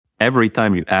every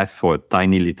time you ask for a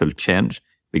tiny little change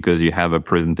because you have a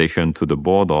presentation to the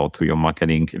board or to your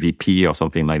marketing VP or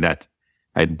something like that,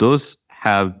 right? Those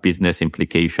have business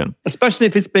implication. Especially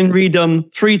if it's been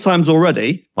redone 3 times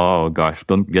already. Oh gosh,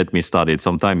 don't get me started.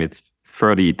 Sometimes it's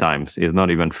 30 times. It's not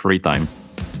even 3 times.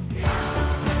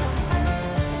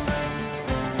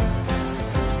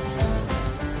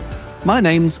 My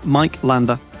name's Mike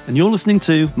Lander, and you're listening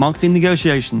to Marketing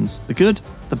Negotiations, the good,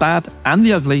 the bad, and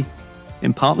the ugly,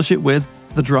 in partnership with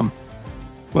The Drum,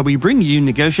 where we bring you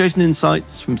negotiation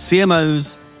insights from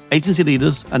CMOs, agency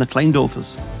leaders, and acclaimed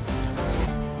authors.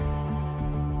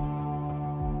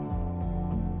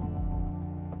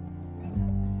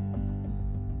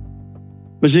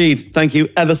 Magid, thank you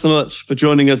ever so much for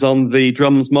joining us on the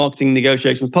Drum's Marketing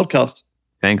Negotiations podcast.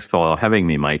 Thanks for having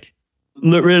me, Mike.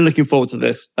 Really looking forward to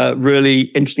this. Really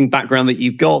interesting background that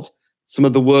you've got, some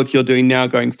of the work you're doing now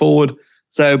going forward.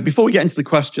 So before we get into the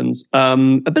questions, a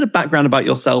bit of background about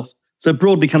yourself. So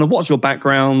broadly, kind of what's your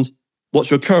background? What's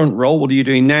your current role? What are you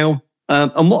doing now?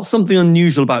 And what's something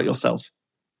unusual about yourself?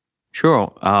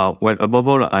 Sure. Well, above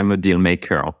all, I'm a deal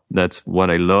maker. That's what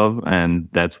I love, and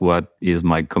that's what is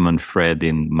my common thread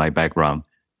in my background.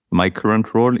 My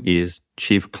current role is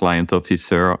Chief Client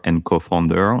Officer and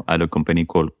co-founder at a company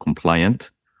called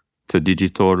Compliant. It's a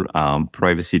digital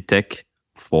privacy tech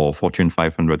for Fortune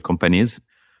 500 companies.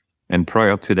 And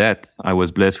prior to that, I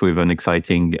was blessed with an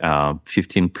exciting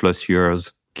 15 plus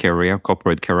years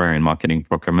corporate career in marketing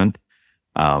procurement.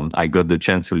 I got the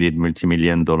chance to lead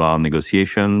multi-million-dollar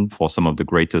negotiation for some of the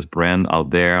greatest brands out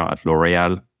there at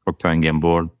L'Oreal, Procter &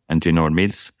 Gamble, and General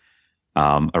Mills.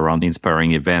 Around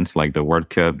inspiring events like the World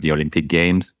Cup, the Olympic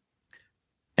Games.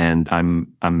 And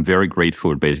I'm very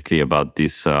grateful basically about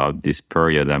this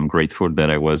period. I'm grateful that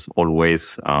I was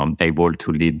always able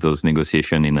to lead those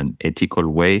negotiations in an ethical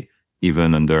way,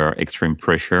 even under extreme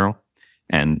pressure.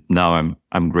 And now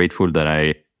I'm grateful that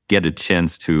I get a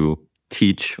chance to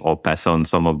teach or pass on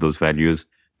some of those values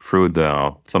through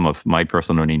some of my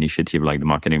personal initiative, like the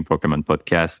Marketing Procurement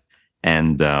Podcast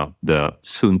and the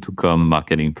soon-to-come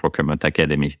Marketing Procurement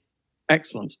Academy.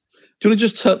 Excellent. Do you want to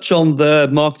just touch on the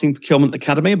Marketing Procurement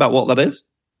Academy, about what that is?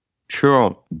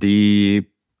 Sure. The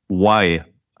why,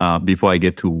 before I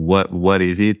get to what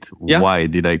is it, why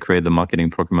did I create the Marketing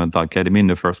Procurement Academy in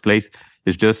the first place,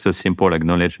 is just a simple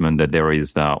acknowledgement that there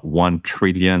is $1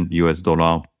 trillion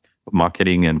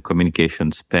marketing and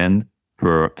communication spend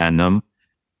per annum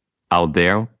out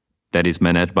there that is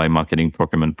managed by marketing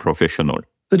procurement professionals.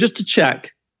 So just to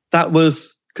check, that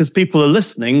was, because people are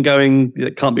listening going,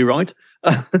 it can't be right.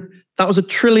 That was $1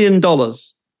 trillion.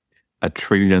 $1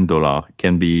 trillion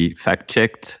can be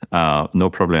fact-checked. No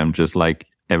problem. Just like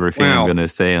everything I'm going to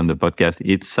say on the podcast,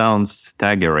 it sounds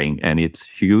staggering and it's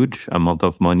huge amount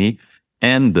of money.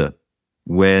 And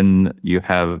when you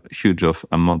have huge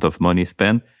amount of money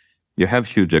spent, you have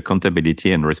huge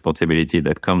accountability and responsibility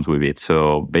that comes with it.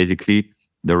 So basically,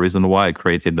 the reason why I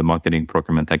created the Marketing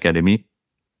Procurement Academy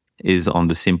is on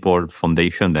the simple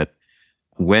foundation that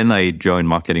when I joined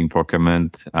marketing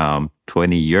procurement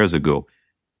 20 years ago,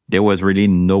 there was really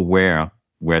nowhere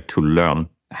where to learn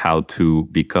how to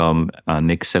become an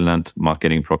excellent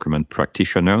marketing procurement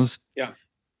practitioners.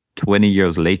 20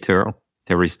 years later,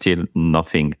 there is still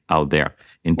nothing out there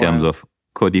in terms of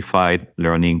codified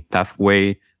learning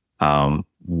pathway.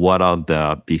 What are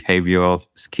the behavioral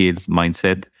skills,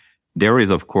 mindset? There is,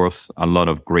 of course, a lot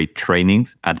of great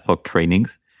trainings, ad hoc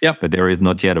trainings. But there is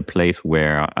not yet a place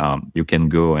where you can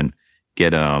go and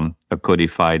get a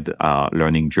codified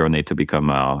learning journey to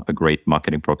become a great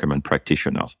marketing procurement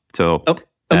practitioner. So,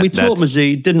 and we talked,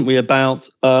 Magid, didn't we, about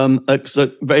a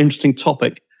very interesting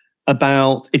topic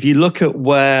about if you look at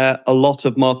where a lot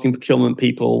of marketing procurement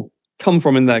people come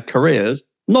from in their careers,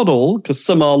 not all, because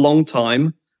some are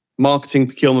long-time marketing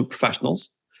procurement professionals,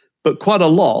 but quite a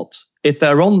lot, if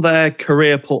they're on their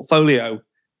career portfolio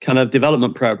kind of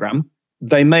development program,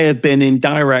 they may have been in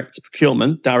direct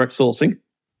procurement, direct sourcing,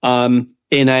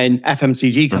 in an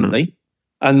FMCG company,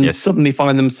 and suddenly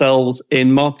find themselves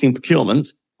in marketing procurement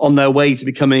on their way to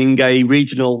becoming a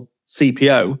regional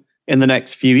CPO in the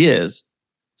next few years.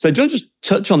 So do you want to just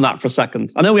touch on that for a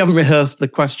second? I know we haven't rehearsed the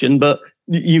question, but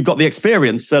you've got the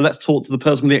experience. So let's talk to the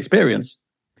person with the experience.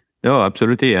 No,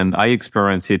 absolutely. And I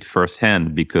experience it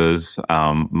firsthand because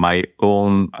my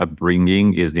own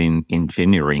upbringing is in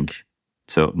engineering.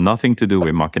 So nothing to do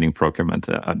with marketing procurement.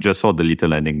 I just saw the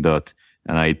little anecdote,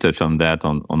 and I touched on that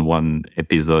on one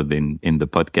episode in the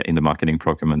podcast, in the Marketing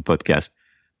Procurement Podcast.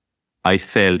 I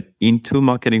fell into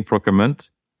marketing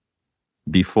procurement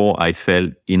before I fell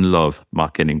in love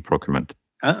marketing procurement.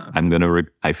 Ah.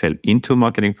 I fell into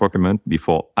marketing procurement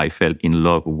before I fell in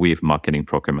love with marketing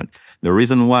procurement. The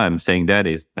reason why I'm saying that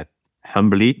is that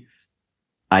humbly,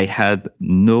 I had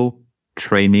no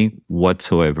training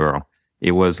whatsoever.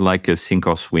 It was like a sink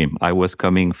or swim. I was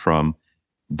coming from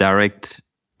direct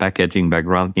packaging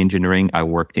background, engineering. I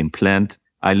worked in plant.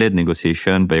 I led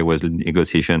negotiation, but it was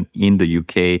negotiation in the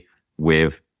UK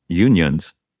with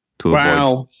unions to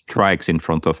avoid strikes in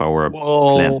front of our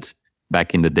plant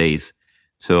back in the days.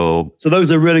 So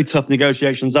those are really tough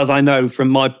negotiations, as I know from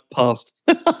my past.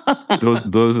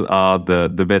 those are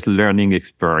the best learning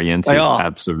experiences. They are.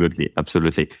 Absolutely.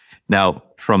 Now,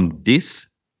 from this,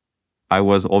 I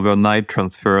was overnight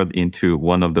transferred into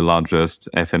one of the largest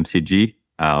FMCG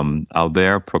out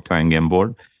there, Procter &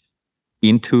 Gamble,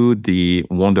 into the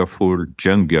wonderful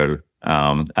jungle,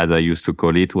 as I used to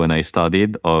call it when I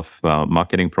started, of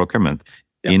marketing procurement.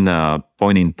 Yeah. In a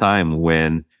point in time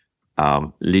when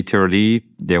literally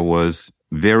there was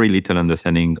very little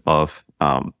understanding of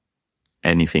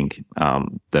anything,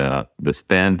 the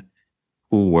spend,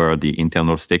 who were the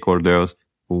internal stakeholders,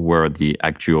 who were the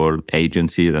actual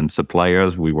agencies and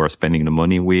suppliers we were spending the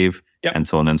money with, and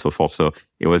so on and so forth. So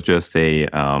it was just a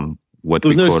what there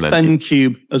was we no call spend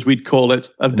cube, as we'd call it,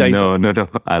 of data. No,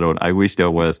 I don't. I wish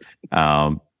there was,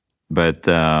 but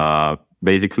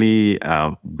basically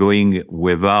going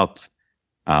without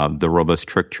the robust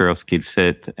structure, skill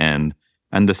set, and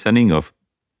understanding of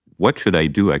what should I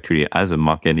do actually as a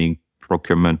marketing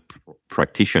procurement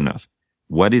practitioner.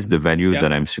 What is the value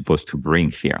that I'm supposed to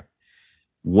bring here?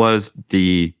 Was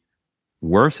the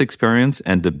worst experience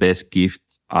and the best gift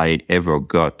I ever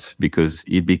got, because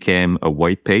it became a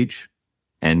white page.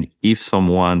 And if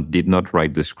someone did not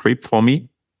write the script for me,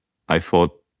 I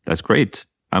thought, that's great.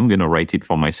 I'm going to write it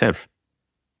for myself.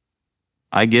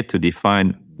 I get to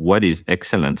define what is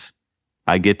excellence.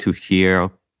 I get to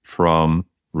hear from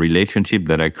relationship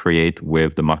that I create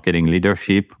with the marketing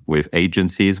leadership, with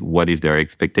agencies, what is their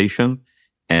expectation.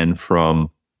 And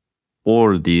from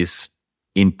all these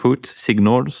input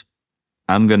signals,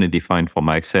 I'm going to define for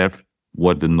myself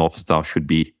what the North Star should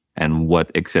be and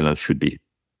what excellence should be.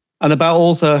 And about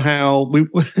also how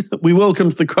we will come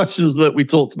to the questions that we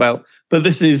talked about, but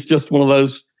this is just one of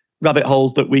those rabbit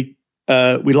holes that we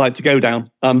like to go down.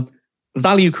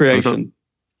 Value creation.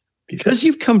 Because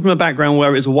you've come from a background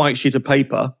where it's a white sheet of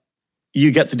paper, you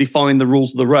get to define the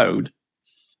rules of the road.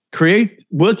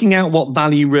 Working out what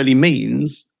value really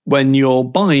means when you're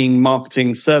buying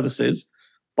marketing services,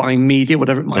 buying media,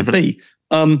 whatever it might be.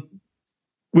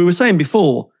 We were saying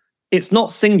before, it's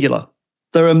not singular.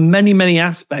 There are many, many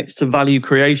aspects to value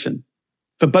creation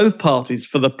for both parties,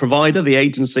 for the provider, the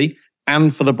agency,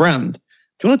 and for the brand.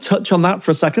 Do you want to touch on that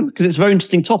for a second? Because it's a very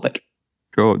interesting topic.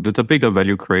 Sure. The topic of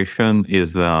value creation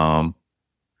is a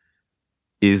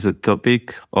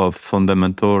topic of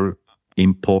fundamental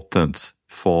importance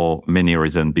for many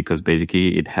reasons, because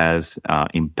basically it has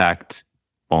impact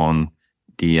on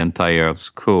the entire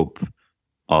scope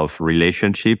of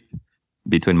relationship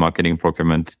between marketing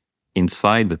procurement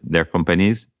inside their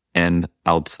companies and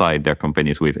outside their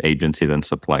companies with agencies and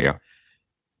supplier.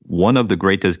 One of the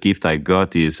greatest gifts I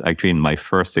got is actually in my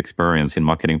first experience in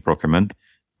marketing procurement.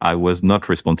 I was not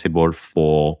responsible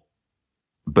for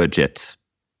budgets.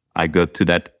 I got to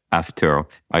that after.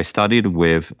 I started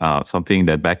with something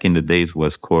that back in the days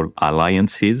was called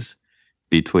alliances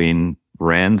between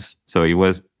brands. So it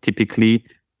was typically,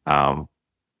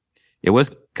 it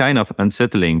was kind of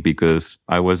unsettling because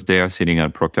I was there sitting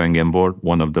at Procter & Gamble,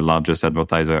 one of the largest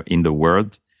advertisers in the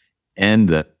world,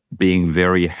 and being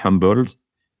very humbled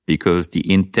because the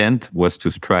intent was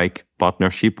to strike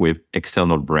partnership with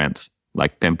external brands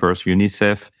like Pampers,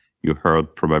 UNICEF. You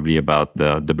heard probably about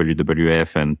the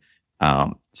WWF and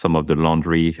some of the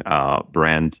laundry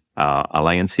brand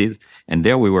alliances. And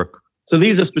there we were. So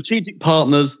these are strategic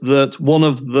partners that one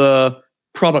of the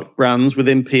product brands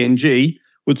within P&G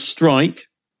would strike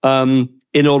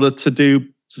in order to do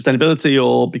sustainability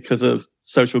or because of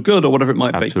social good or whatever it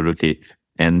might be. Absolutely.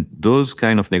 And those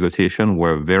kind of negotiations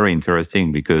were very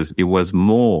interesting because it was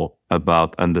more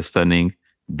about understanding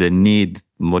the need,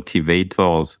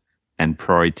 motivators, and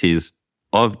priorities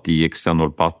of the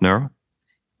external partner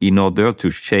in order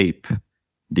to shape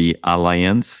the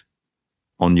alliance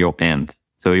on your end.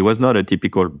 So it was not a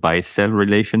typical buy-sell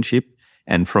relationship.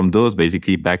 And from those,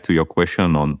 basically, back to your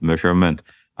question on measurement,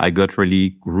 I got really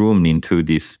groomed into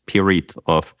this spirit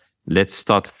of let's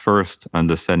start first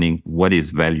understanding what is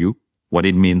value, what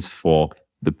it means for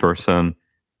the person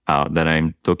that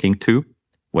I'm talking to,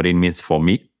 what it means for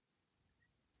me.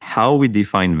 How we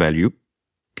define value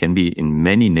can be in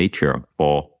many nature.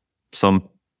 For some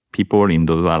people in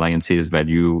those alliances,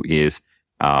 value is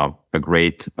a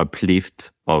great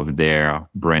uplift of their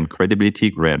brand credibility,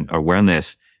 brand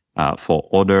awareness for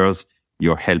others.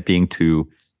 You're helping to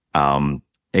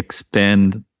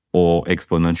expand or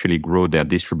exponentially grow their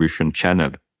distribution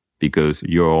channel because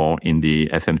you're in the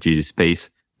FMCG space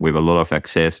with a lot of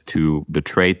access to the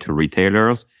trade, to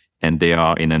retailers, and they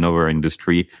are in another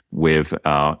industry with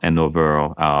another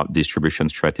distribution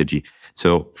strategy.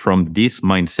 So from this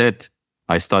mindset,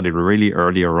 I started really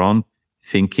earlier on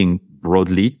thinking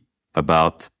broadly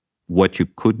about what you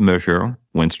could measure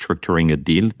when structuring a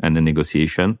deal and a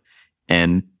negotiation.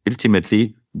 And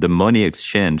ultimately, the money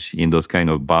exchange in those kind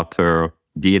of barter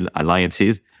deal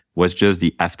alliances was just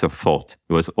the afterthought.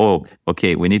 It was,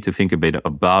 okay, we need to think a bit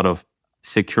about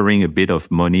securing a bit of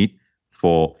money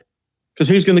for... Because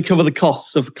who's going to cover the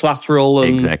costs of collateral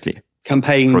and exactly.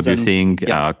 Campaigns? Producing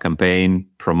campaign,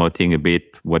 promoting a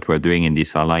bit what we're doing in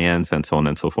this alliance and so on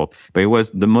and so forth. But it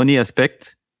was the money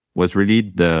aspect was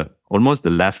really almost the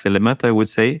last element, I would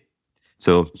say.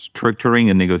 So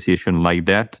structuring a negotiation like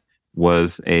that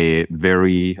was a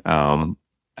very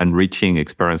enriching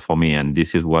experience for me. And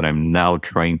this is what I'm now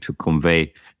trying to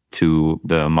convey to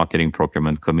the marketing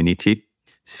procurement community.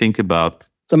 Think about...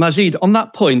 So Magid, on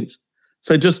that point,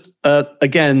 so just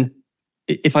again,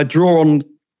 if I draw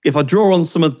on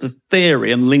some of the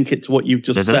theory and link it to what you've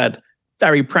just said,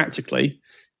 very practically,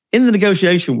 in the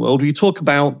negotiation world, we talk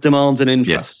about demands and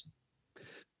interests. Yes.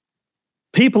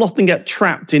 People often get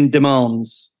trapped in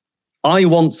demands. I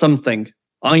want something.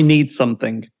 I need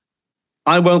something.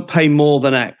 I won't pay more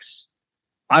than X.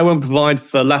 I won't provide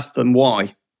for less than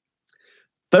Y.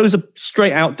 Those are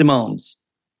straight out demands.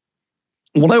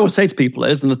 What I always say to people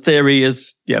is, and the theory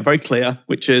is very clear,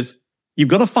 which is you've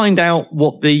got to find out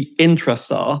what the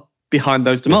interests are behind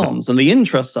those demands. And the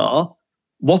interests are,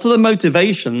 what are the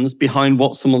motivations behind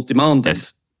what someone's demanding?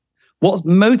 Yes. What's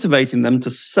motivating them to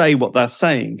say what they're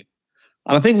saying?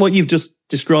 And I think what you've just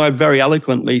described very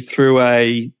eloquently through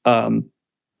a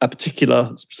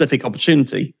particular specific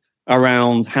opportunity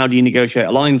around how do you negotiate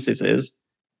alliances is,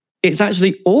 it's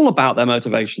actually all about their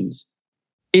motivations.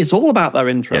 It's all about their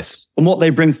interests and what they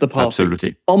bring to the party.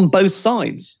 Absolutely. On both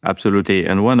sides. Absolutely.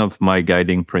 And one of my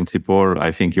guiding principles,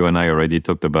 I think you and I already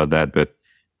talked about that, but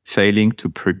failing to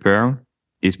prepare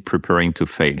is preparing to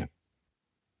fail.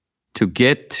 To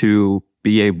get to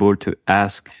be able to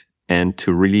ask and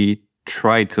to really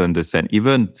try to understand,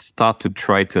 even start to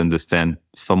try to understand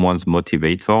someone's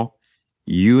motivator,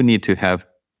 you need to have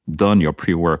done your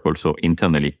pre-work also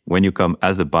internally. When you come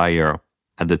as a buyer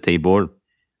at the table,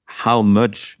 how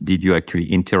much did you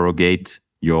actually interrogate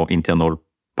your internal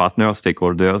partners,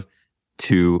 stakeholders,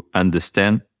 to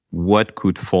understand what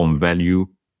could form value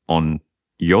on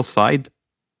your side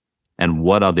and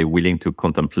what are they willing to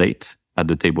contemplate at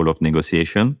the table of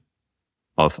negotiation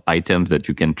of items that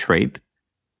you can trade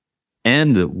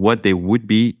and what they would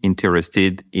be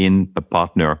interested in a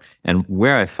partner. And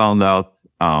where I found out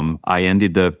I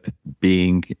ended up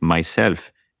being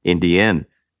myself in the end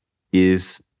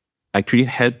is actually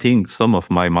helping some of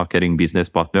my marketing business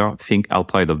partner think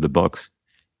outside of the box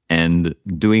and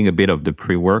doing a bit of the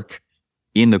pre-work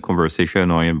in the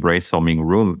conversation or in brainstorming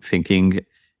room, thinking,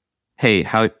 hey,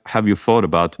 how have you thought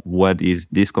about what is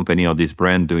this company or this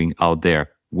brand doing out there?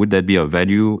 Would that be of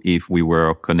value if we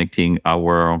were connecting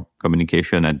our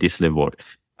communication at this level?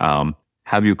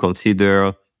 Have you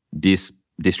considered this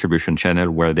distribution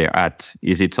channel where they're at?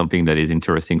 Is it something that is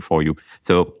interesting for you?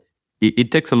 So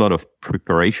it takes a lot of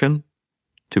preparation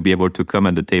to be able to come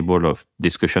at the table of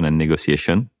discussion and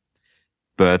negotiation.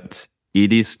 But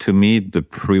it is, to me, the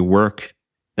pre-work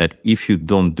that if you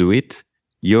don't do it,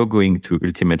 you're going to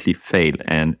ultimately fail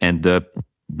and end up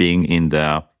being in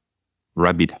the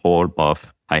rabbit hole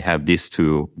of, I have this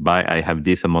to buy, I have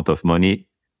this amount of money,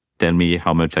 tell me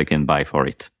how much I can buy for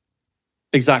it.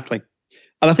 Exactly.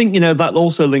 And I think, that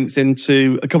also links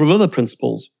into a couple of other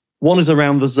principles. One is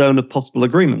around the zone of possible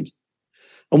agreement.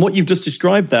 And what you've just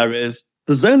described there is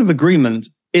the zone of agreement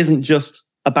isn't just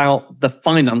about the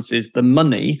finances, the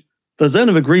money. The zone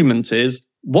of agreement is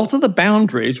what are the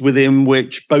boundaries within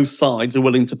which both sides are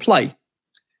willing to play?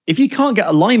 If you can't get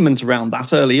alignment around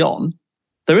that early on,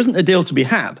 there isn't a deal to be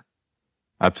had.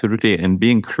 Absolutely. And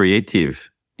being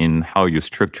creative in how you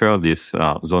structure this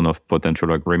zone of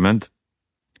potential agreement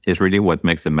is really what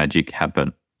makes the magic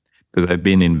happen. Because I've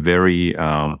been in very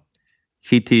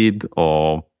heated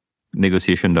or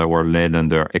negotiations that were led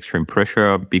under extreme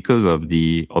pressure because of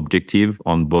the objective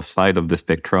on both sides of the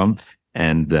spectrum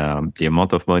and the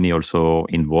amount of money also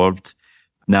involved.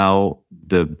 Now,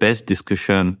 the best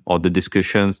discussion or the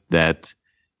discussions that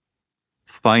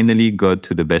finally got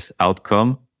to the best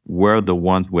outcome were the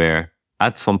ones where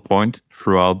at some point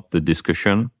throughout the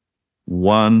discussion,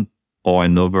 one or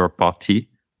another party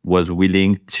was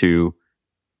willing to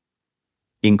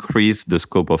increase the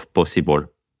scope of possible.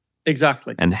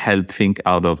 Exactly. And help think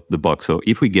out of the box. So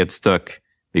if we get stuck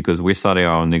because we started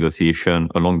our negotiation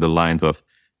along the lines of,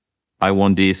 I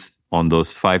want this on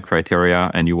those 5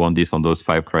 criteria and you want this on those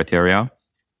 5 criteria,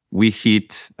 we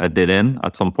hit a dead end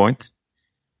at some point.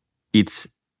 It's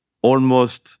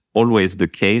almost always the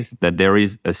case that there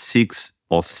is a 6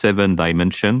 or 7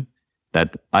 dimension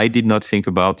that I did not think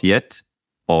about yet,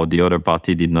 or the other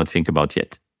party did not think about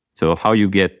yet. So how you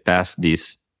get past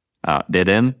this dead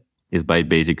end is by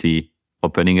basically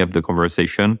opening up the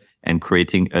conversation and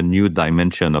creating a new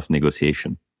dimension of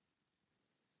negotiation.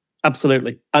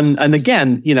 Absolutely. And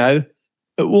again,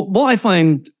 what I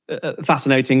find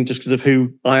fascinating just because of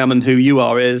who I am and who you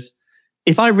are is,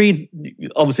 if I read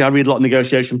a lot of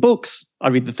negotiation books, I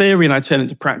read the theory and I turn it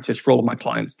into practice for all of my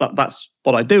clients. That's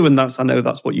what I do. And I know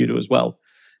that's what you do as well.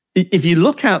 If you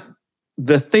look at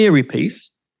the theory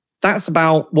piece, that's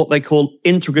about what they call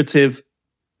integrative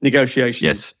negotiations.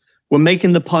 Yes. We're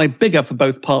making the pie bigger for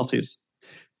both parties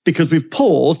because we've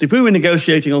paused. If we were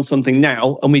negotiating on something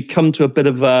now and we come to a bit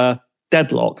of a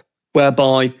deadlock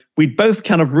whereby we'd both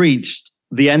kind of reached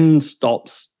the end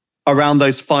stops around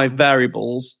those 5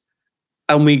 variables,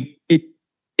 and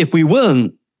if we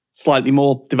weren't slightly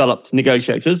more developed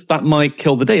negotiators, that might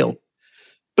kill the deal.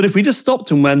 But if we just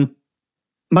stopped and went,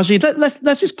 Magid,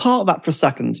 let's just park that for a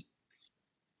second.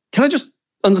 Can I just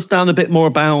understand a bit more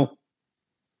about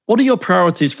what are your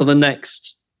priorities for the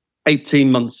next 18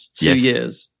 months, 2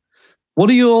 years? What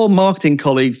are your marketing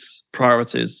colleagues'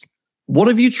 priorities? What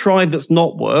have you tried that's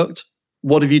not worked?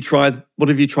 What have you tried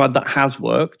that has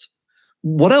worked?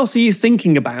 What else are you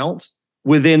thinking about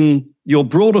within your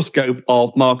broader scope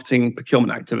of marketing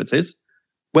procurement activities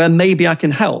where maybe I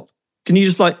can help? Can you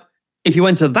just if you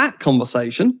enter that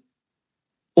conversation,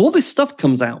 all this stuff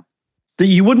comes out that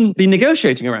you wouldn't be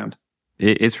negotiating around.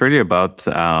 It's really about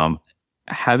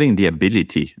having the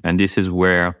ability. And this is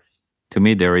where, to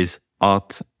me, there is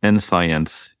art and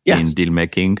science in deal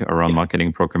making around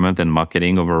marketing procurement and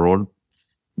marketing overall.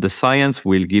 The science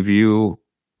will give you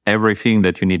everything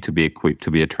that you need to be equipped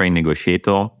to be a trained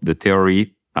negotiator, the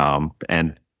theory,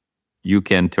 and you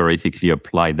can theoretically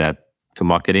apply that to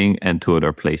marketing and to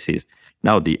other places.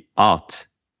 Now, the art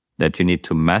that you need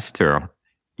to master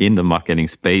in the marketing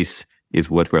space is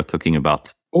what we're talking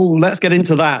about. Oh, let's get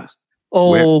into that.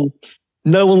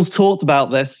 No one's talked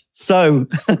about this. So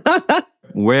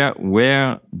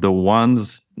where the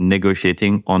ones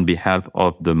negotiating on behalf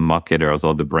of the marketers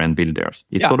or the brand builders,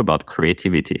 it's all about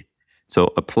creativity.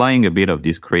 So applying a bit of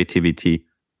this creativity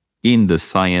in the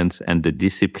science and the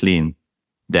discipline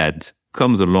that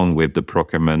comes along with the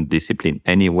procurement discipline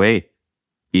anyway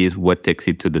is what takes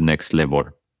it to the next level.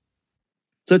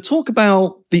 So talk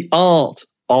about the art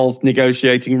of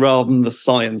negotiating rather than the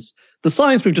science. The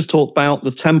science we've just talked about,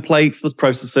 there's templates, there's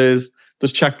processes,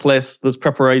 there's checklists, there's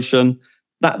preparation.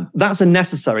 That's a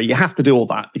necessary. You have to do all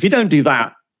that. If you don't do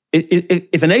that,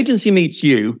 if an agency meets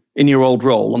you in your old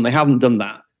role and they haven't done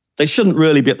that, they shouldn't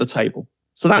really be at the table.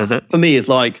 So that for me is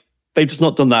they've just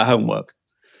not done their homework.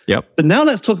 Yep. But now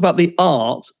let's talk about the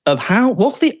art of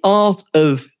what's the art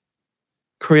of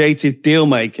creative deal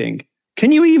making?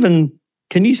 Can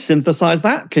you synthesize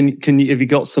that? Have you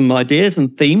got some ideas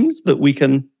and themes that we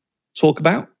can talk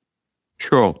about?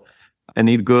 Sure. And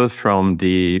it goes from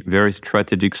the very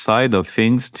strategic side of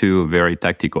things to very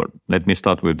tactical. Let me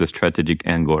start with the strategic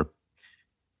angle.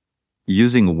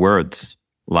 Using words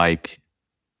like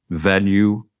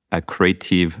value, a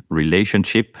creative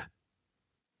relationship,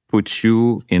 puts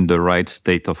you in the right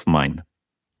state of mind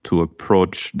to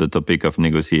approach the topic of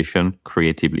negotiation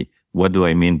creatively. What do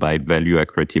I mean by value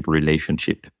accretive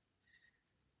relationship?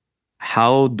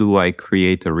 How do I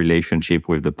create a relationship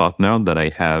with the partner that I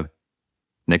have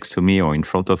next to me or in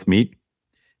front of me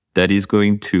that is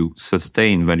going to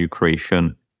sustain value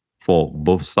creation for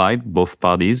both sides, both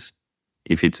parties,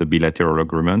 if it's a bilateral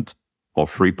agreement, or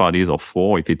 3 parties or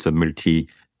 4, if it's a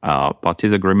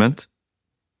multi-parties agreement,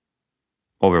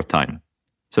 over time.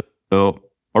 So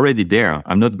already there,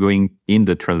 I'm not going in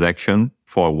the transaction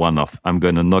for a one-off. I'm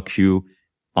going to knock you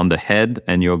on the head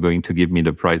and you're going to give me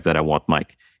the price that I want,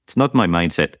 Mike. It's not my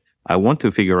mindset. I want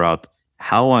to figure out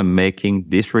how I'm making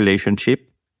this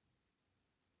relationship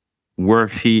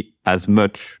worthy as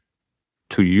much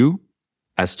to you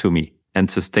as to me and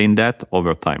sustain that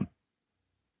over time.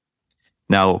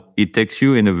 Now, it takes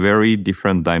you in a very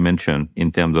different dimension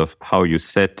in terms of how you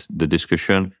set the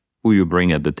discussion, who you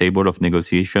bring at the table of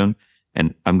negotiation.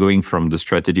 And I'm going from the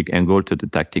strategic angle to the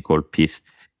tactical piece,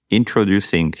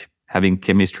 introducing having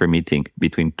chemistry meeting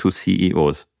between two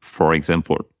CEOs, for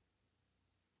example.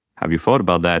 Have you thought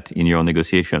about that in your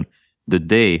negotiation? The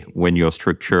day when you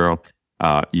structure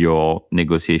your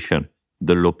negotiation,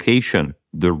 the location,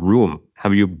 the room,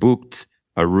 have you booked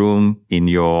a room in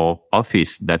your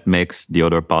office that makes the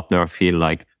other partner feel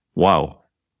like, wow,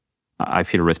 I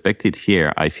feel respected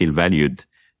here. I feel valued.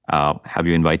 Have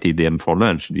you invited them for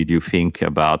lunch? Did you think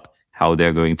about how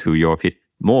they're going to your office?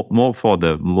 More for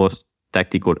the most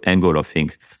tactical angle of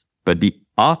things. But the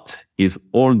art is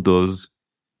all those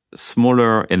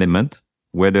smaller elements,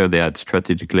 whether they're at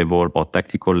strategic level or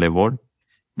tactical level,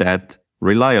 that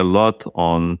rely a lot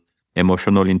on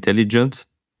emotional intelligence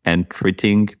and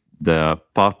treating the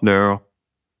partner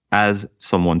as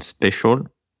someone special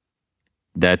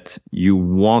that you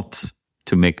want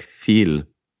to make feel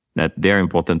that they're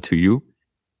important to you,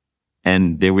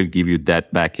 and they will give you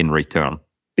that back in return.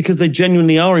 Because they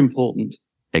genuinely are important.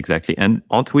 Exactly. And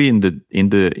aren't we in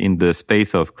the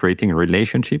space of creating a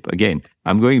relationship? Again,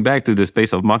 I'm going back to the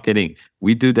space of marketing.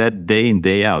 We do that day in,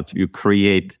 day out. You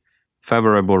create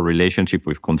favorable relationship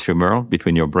with consumer,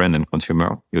 between your brand and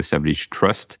consumer. You establish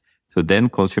trust. So then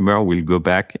consumer will go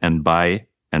back and buy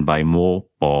more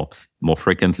or more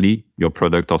frequently your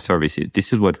product or services.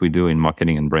 This is what we do in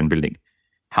marketing and brand building.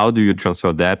 How do you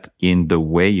transfer that in the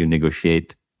way you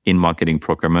negotiate in marketing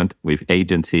procurement with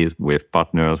agencies, with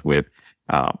partners, with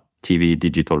TV,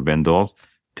 digital vendors?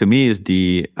 To me, is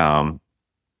the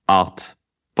art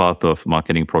part of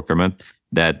marketing procurement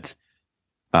that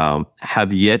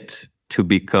have yet to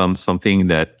become something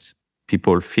that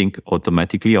people think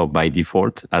automatically or by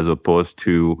default, as opposed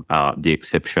to the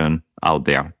exception out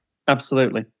there.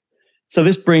 Absolutely. So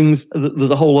this brings, there's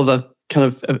a whole other kind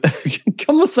of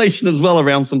conversation as well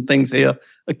around some things here.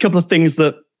 A couple of things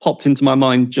that popped into my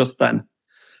mind just then.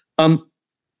 And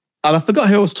I forgot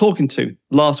who I was talking to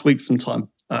last week sometime.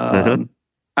 And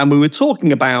we were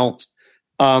talking about,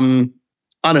 I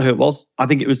know who it was. I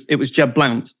think it was Jeb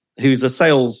Blount, who's a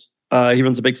sales, he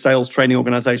runs a big sales training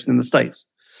organization in the States.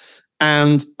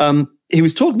 And he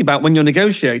was talking about when you're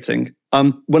negotiating,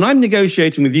 when I'm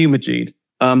negotiating with you, Magid,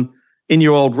 in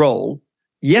your old role,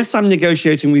 yes, I'm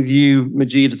negotiating with you,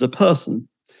 Magid, as a person,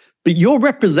 but you're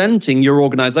representing your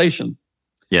organization.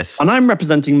 Yes. And I'm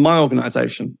representing my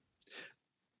organization.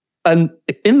 And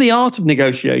in the art of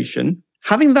negotiation,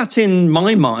 having that in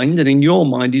my mind and in your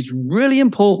mind is really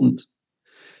important,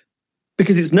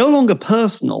 because it's no longer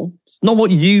personal. It's not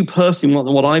what you personally want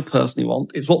and what I personally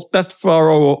want. It's what's best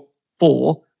for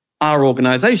our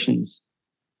organizations.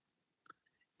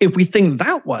 If we think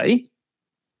that way,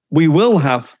 we will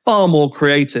have far more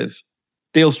creative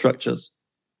deal structures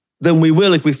than we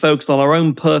will if we focus on our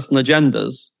own personal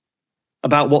agendas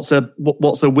about what's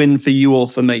a win for you or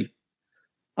for me.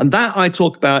 And that I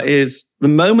talk about is the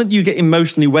moment you get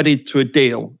emotionally wedded to a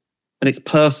deal and it's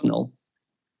personal,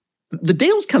 the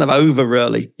deal's kind of over,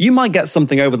 really. You might get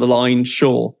something over the line,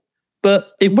 sure,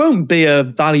 but it won't be a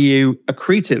value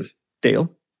accretive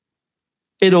deal.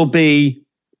 It'll be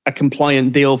a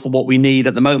compliant deal for what we need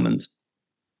at the moment,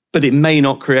 but it may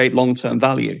not create long-term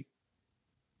value.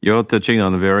 You're touching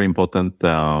on a very important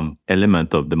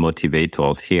element of the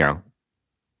motivators here.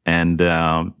 And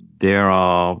there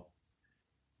are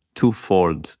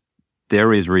twofold.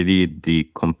 There is really the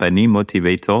company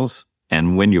motivators.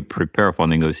 And when you prepare for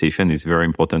negotiation, it's very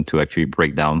important to actually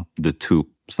break down the two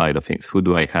side of things. Who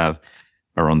do I have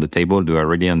around the table? Do I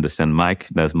really understand Mike?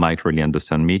 Does Mike really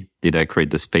understand me? Did I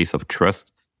create the space of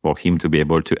trust for him to be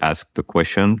able to ask the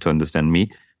question, to understand me?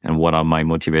 And what are my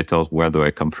motivators? Where do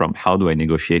I come from? How do I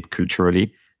negotiate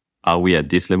culturally? Are we at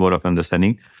this level of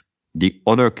understanding? The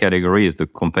other category is the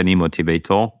company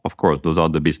motivator. Of course, those are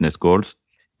the business goals.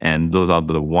 And those are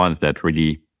the ones that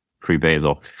really prevail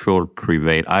or should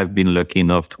prevail. I've been lucky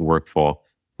enough to work for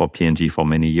P&G for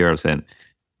many years. And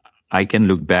I can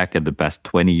look back at the past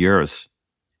 20 years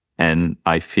and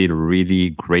I feel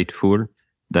really grateful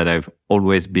that I've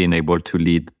always been able to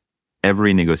lead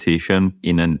every negotiation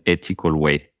in an ethical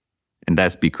way. And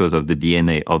that's because of the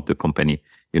DNA of the company.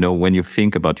 You know, when you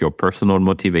think about your personal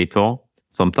motivator,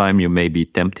 sometimes you may be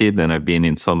tempted, and I've been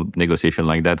in some negotiation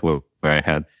like that where I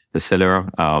had the seller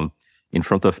in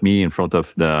front of me, at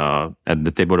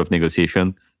the table of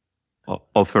negotiation,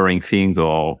 offering things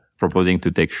or proposing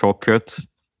to take shortcuts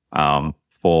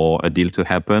for a deal to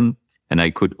happen. And I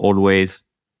could always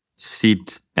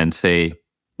sit and say,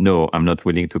 no, I'm not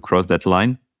willing to cross that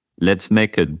line. Let's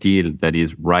make a deal that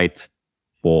is right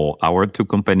for our two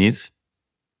companies.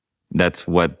 That's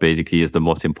what basically is the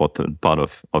most important part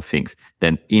of things.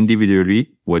 Then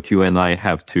individually, what you and I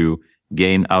have to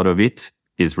gain out of it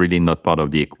is really not part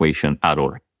of the equation at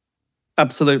all.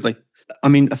 Absolutely.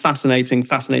 a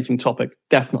fascinating topic,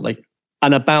 definitely.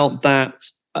 And about that,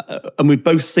 and we've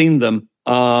both seen them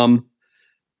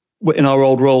in our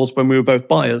old roles when we were both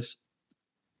buyers.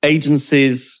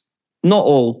 Agencies, not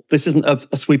all, this isn't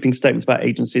a sweeping statement about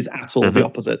agencies at all, the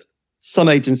opposite. Some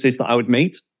agencies that I would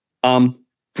meet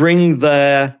bring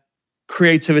their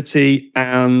creativity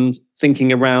and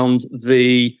thinking around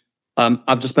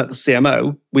I've just met the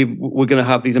CMO. We're going to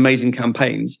have these amazing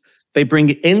campaigns. They bring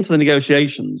it into the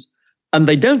negotiations, and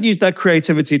they don't use their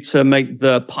creativity to make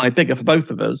the pie bigger for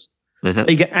both of us.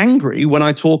 They get angry when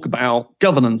I talk about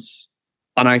governance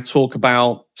and I talk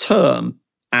about term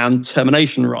and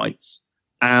termination rights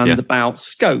and about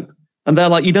scope. And they're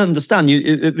like, you don't understand.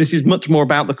 This is much more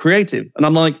about the creative. And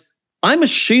I'm like, I'm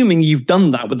assuming you've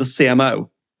done that with the CMO.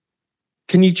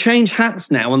 Can you change hats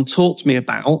now and talk to me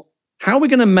about how we're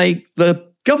going to make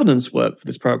the governance work for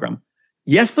this program?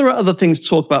 Yes, there are other things to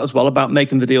talk about as well, about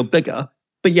making the deal bigger,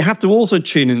 but you have to also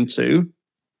tune into,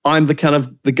 I'm the kind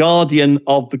of the guardian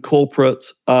of the corporate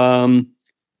brand.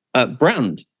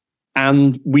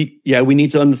 And we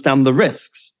need to understand the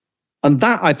risks. And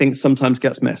that, I think, sometimes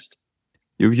gets missed.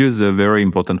 You've used a very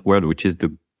important word, which is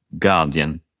the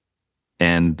guardian.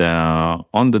 And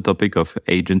on the topic of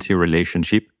agency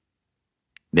relationship,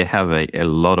 they have a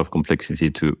lot of complexity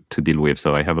to deal with.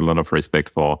 So I have a lot of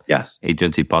respect for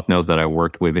agency partners that I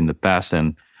worked with in the past,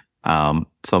 and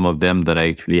some of them that I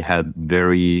actually had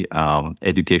very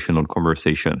educational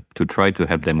conversation to try to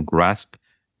help them grasp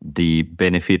the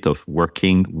benefit of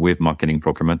working with marketing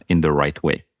procurement in the right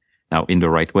way. Now, in the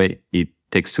right way, it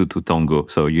takes two to tango.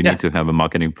 So you need to have a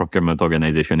marketing procurement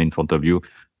organization in front of you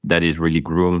that is really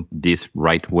groomed this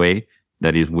right way,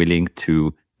 that is willing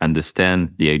to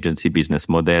understand the agency business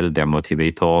model, their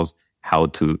motivators, how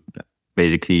to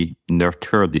basically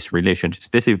nurture this relationship,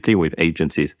 specifically with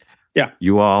agencies. Yeah.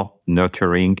 You are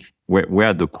nurturing, we're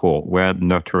at the core, we're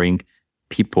nurturing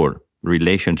people,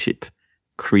 relationship,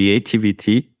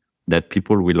 creativity that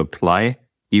people will apply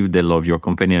if they love your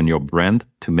company and your brand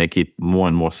to make it more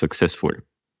and more successful.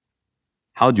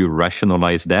 How do you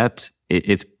rationalize that?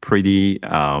 It's pretty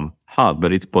hard,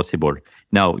 but it's possible.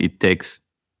 Now, it takes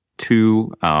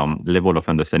two level of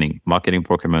understanding, marketing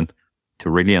procurement, to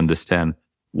really understand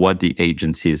what the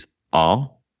agencies are,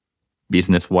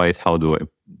 business-wise, how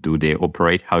do they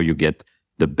operate, how you get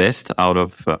the best out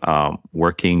of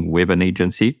working with an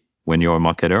agency when you're a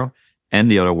marketer, and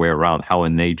the other way around, how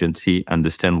an agency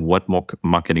understand what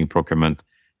marketing procurement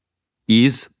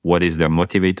is, what is their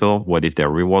motivator, what is their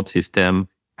reward system,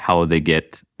 how they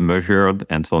get measured,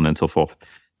 and so on and so forth.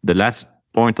 The last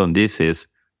point on this is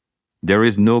there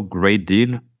is no great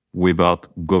deal without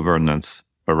governance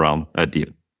around a deal.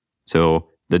 So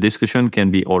the discussion can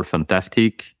be all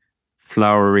fantastic,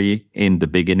 flowery in the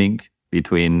beginning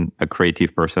between a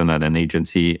creative person at an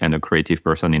agency and a creative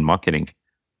person in marketing.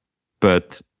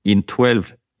 But in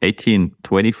 12, 18,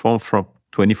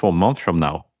 24 months from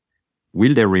now,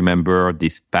 will they remember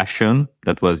this passion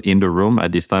that was in the room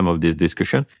at this time of this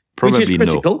discussion? Probably Which is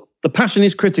critical. No. The passion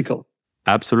is critical.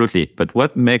 Absolutely. But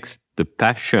what makes the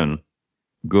passion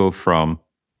go from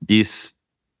this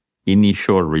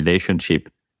initial relationship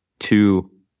to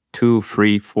 2,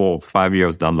 3, 4, 5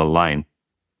 years down the line,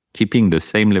 keeping the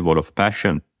same level of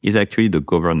passion is actually the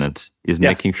governance, is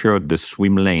making sure the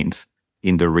swim lanes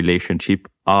in the relationship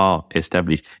are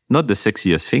established. Not the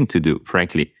sexiest thing to do,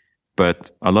 frankly,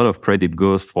 but a lot of credit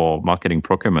goes for marketing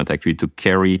procurement actually to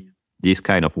carry this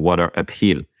kind of water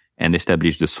uphill and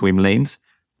establish the swim lanes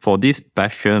for this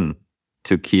passion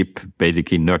to keep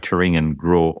basically nurturing and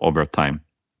grow over time.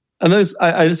 And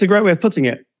it's a great way of putting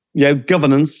it.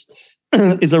 Governance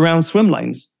is around swim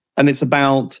lanes, and it's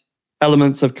about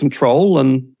elements of control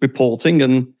and reporting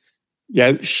and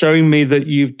showing me that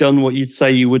you've done what you'd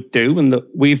say you would do and that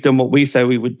we've done what we say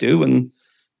we would do. And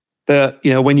that,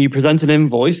 when you present an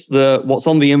invoice, what's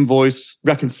on the invoice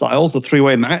reconciles the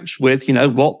three-way match with,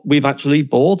 what we've actually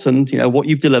bought and, what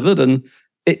you've delivered. And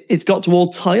it's got to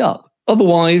all tie up.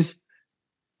 Otherwise,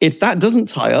 if that doesn't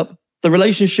tie up, the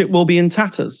relationship will be in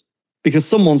tatters because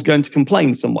someone's going to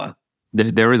complain somewhere.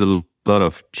 There is a lot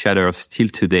of chatter still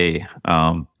today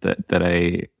that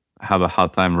I have a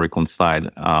hard time reconcile.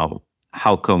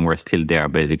 How come we're still there,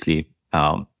 basically,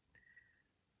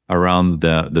 around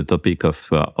the topic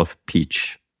of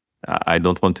pitch? I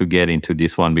don't want to get into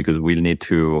this one because we'll need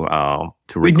to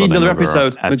we need another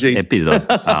episode,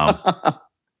 Magid.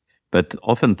 But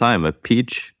oftentimes a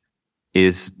pitch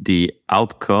is the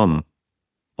outcome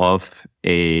of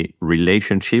a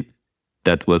relationship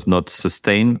that was not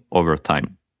sustained over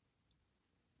time.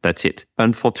 That's it.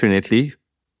 Unfortunately,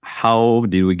 how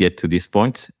did we get to this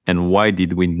point and why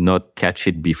did we not catch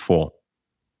it before?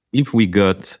 if we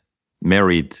got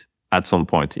married at some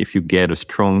point, if you get a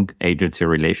strong agency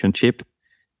relationship,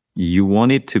 you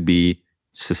want it to be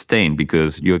sustained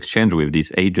because you exchange with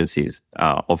these agencies.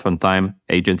 Oftentimes,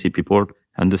 agency people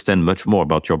understand much more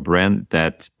about your brand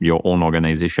than your own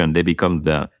organization. They become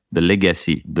the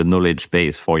legacy, the knowledge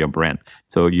base for your brand.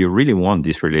 So you really want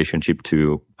this relationship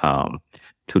to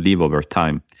live over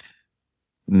time.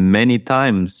 Many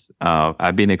times,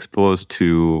 I've been exposed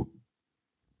to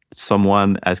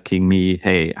someone asking me,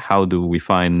 hey, how do we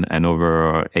find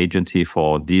another agency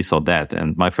for this or that?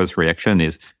 And my first reaction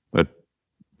is, but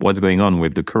what's going on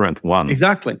with the current one?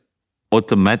 Exactly.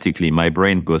 Automatically, my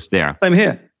brain goes there. Same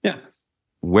here. Yeah.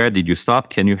 Where did you start?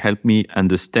 Can you help me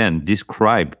understand,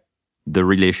 describe the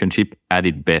relationship at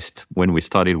its best when we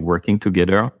started working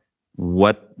together?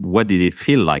 What did it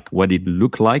feel like? What did it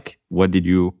look like? What did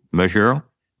you measure?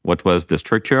 What was the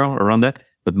structure around that?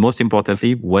 But most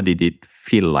importantly, what did it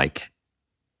feel like?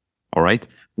 All right.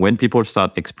 When people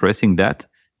start expressing that,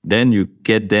 then you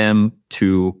get them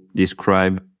to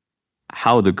describe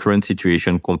how the current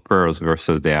situation compares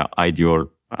versus their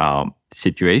ideal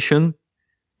situation.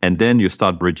 And then you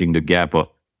start bridging the gap of,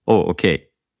 oh, okay,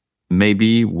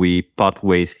 maybe we part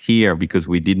ways here because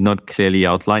we did not clearly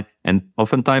outline. And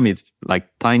oftentimes it's like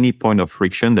tiny point of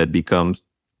friction that becomes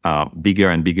bigger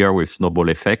and bigger with snowball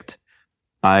effect.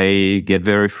 I get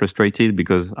very frustrated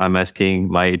because I'm asking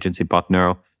my agency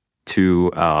partner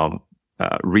to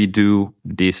redo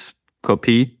this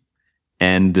copy,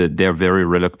 and they're very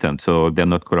reluctant. So they're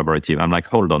not collaborative. I'm like,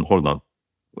 hold on.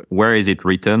 Where is it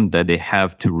written that they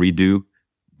have to redo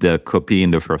the copy in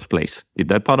the first place? Is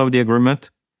that part of the agreement?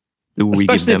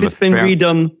 Especially if it's been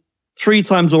redone 3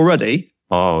 times already.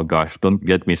 Oh gosh, don't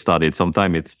get me started.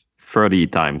 Sometimes it's 30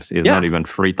 times. It's not even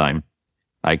 3 times.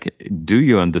 Like, do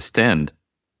you understand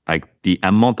like the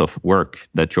amount of work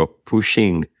that you're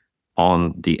pushing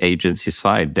on the agency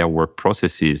side, their work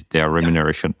processes, their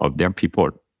remuneration of their people?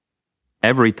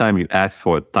 Every time you ask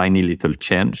for a tiny little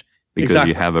change because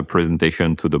you have a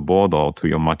presentation to the board or to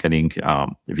your marketing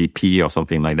VP or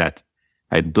something like that,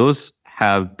 right? Those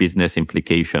have business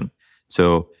implication.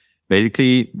 So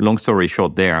basically, long story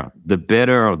short there, the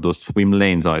better those swim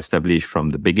lanes are established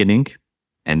from the beginning,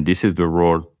 and this is the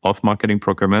role of marketing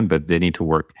procurement, but they need to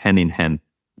work hand in hand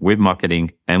with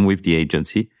marketing and with the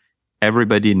agency.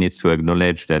 Everybody needs to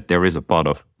acknowledge that there is a part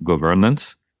of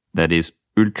governance that is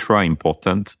ultra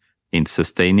important in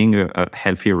sustaining a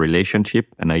healthy relationship.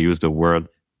 And I use the word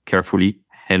carefully,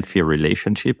 healthy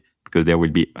relationship, because there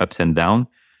will be ups and downs.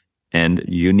 And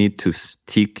you need to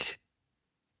stick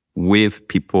with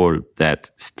people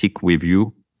that stick with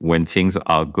you when things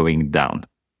are going down.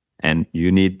 And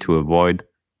you need to avoid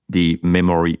the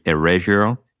memory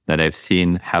erasure that I've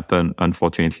seen happen,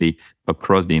 unfortunately,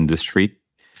 across the industry,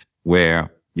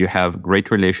 where you have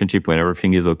great relationship when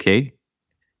everything is okay.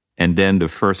 And then the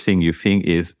first thing you think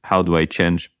is, how do I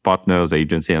change partners,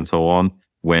 agency, and so on,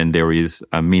 when there is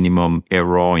a minimum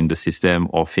error in the system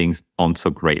or things aren't so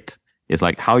great? It's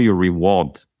like how you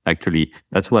reward. Actually,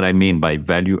 that's what I mean by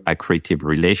value accretive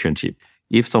relationship.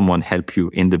 If someone helped you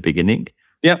in the beginning,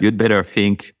 you'd better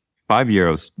think 5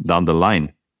 years down the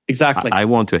line. Exactly. I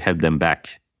want to help them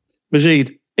back.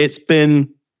 Magid, it's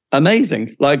been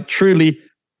amazing. Like, truly,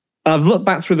 I've looked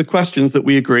back through the questions that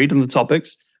we agreed and the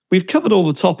topics. We've covered all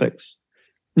the topics.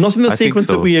 Not in the sequence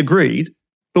that we agreed,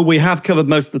 but we have covered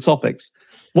most of the topics.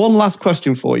 One last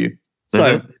question for you.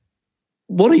 So,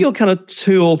 what are your kind of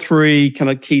 2 or 3 kind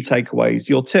of key takeaways,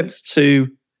 your tips to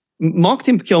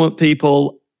marketing procurement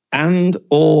people and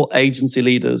or agency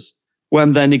leaders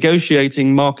when they're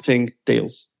negotiating marketing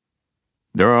deals?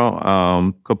 There are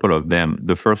a couple of them.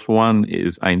 The first one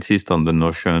is I insist on the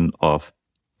notion of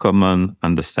common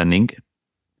understanding.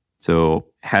 So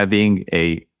having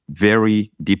a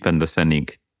very deep understanding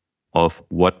of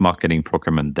what marketing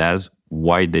procurement does,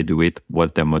 why they do it,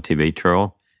 what their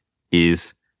motivator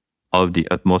is of the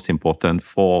utmost importance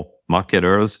for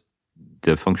marketers,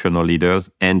 the functional leaders,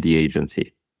 and the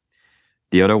agency.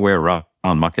 The other way around,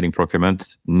 marketing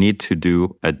procurement need to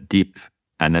do a deep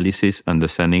analysis,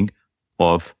 understanding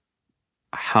of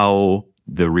how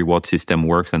the reward system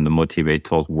works and the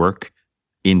motivators work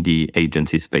in the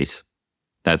agency space.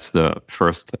 That's the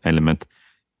first element.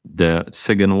 The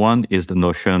second one is the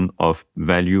notion of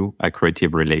value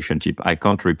accretive relationship. I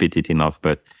can't repeat it enough,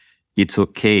 but it's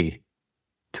okay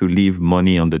to leave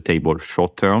money on the table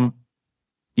short term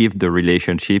if the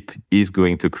relationship is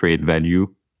going to create value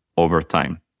over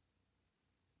time.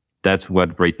 That's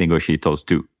what great negotiators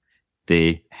do.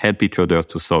 They help each other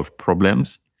to solve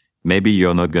problems. Maybe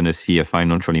you're not going to see a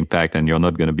financial impact and you're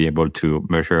not going to be able to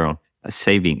measure a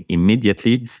saving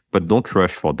immediately, but don't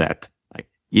rush for that. Like,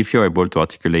 if you're able to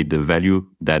articulate the value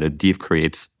that a deal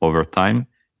creates over time,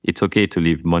 it's okay to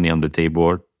leave money on the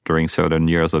table during certain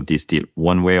years of this deal,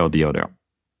 one way or the other.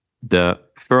 The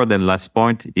third and last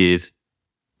point is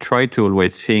try to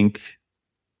always think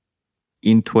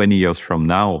in 20 years from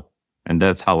now, and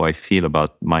that's how I feel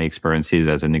about my experiences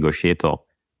as a negotiator.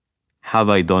 Have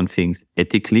I done things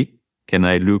ethically? Can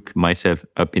I look myself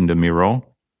up in the mirror?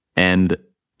 And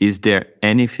is there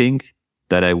anything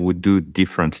that I would do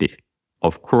differently?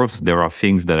 Of course, there are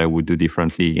things that I would do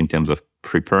differently in terms of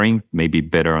preparing, maybe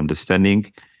better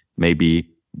understanding, maybe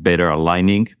better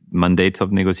aligning mandates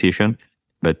of negotiation.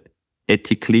 But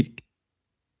ethically,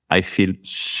 I feel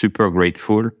super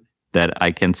grateful that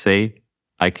I can say,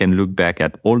 I can look back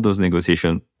at all those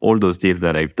negotiations, all those deals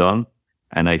that I've done,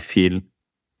 and I feel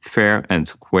fair and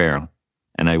square.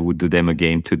 And I would do them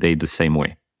again today the same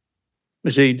way.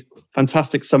 Magid,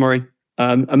 fantastic summary.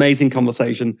 Amazing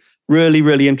conversation. Really,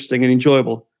 really interesting and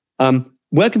enjoyable.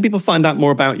 Where can people find out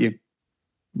more about you?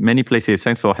 Many places.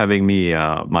 Thanks for having me,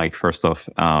 Mike. First off,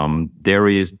 there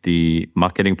is the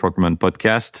Marketing Procurement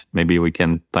Podcast. Maybe we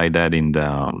can tie that in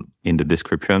the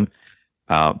description.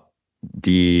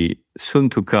 The soon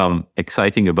to come,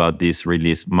 exciting about this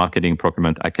release, Marketing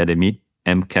Procurement Academy,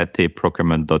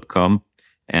 mktprocurement.com.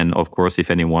 And of course,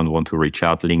 if anyone wants to reach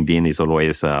out, LinkedIn is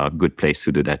always a good place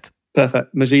to do that.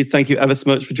 Perfect. Magid, thank you ever so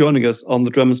much for joining us on the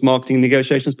Drum's Marketing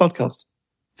Negotiations podcast.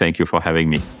 Thank you for having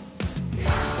me.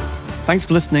 Thanks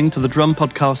for listening to the Drum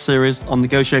podcast series on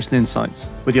Negotiation Insights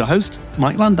with your host,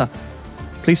 Mike Lander.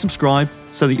 Please subscribe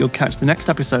so that you'll catch the next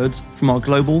episodes from our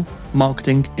global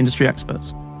marketing industry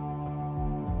experts.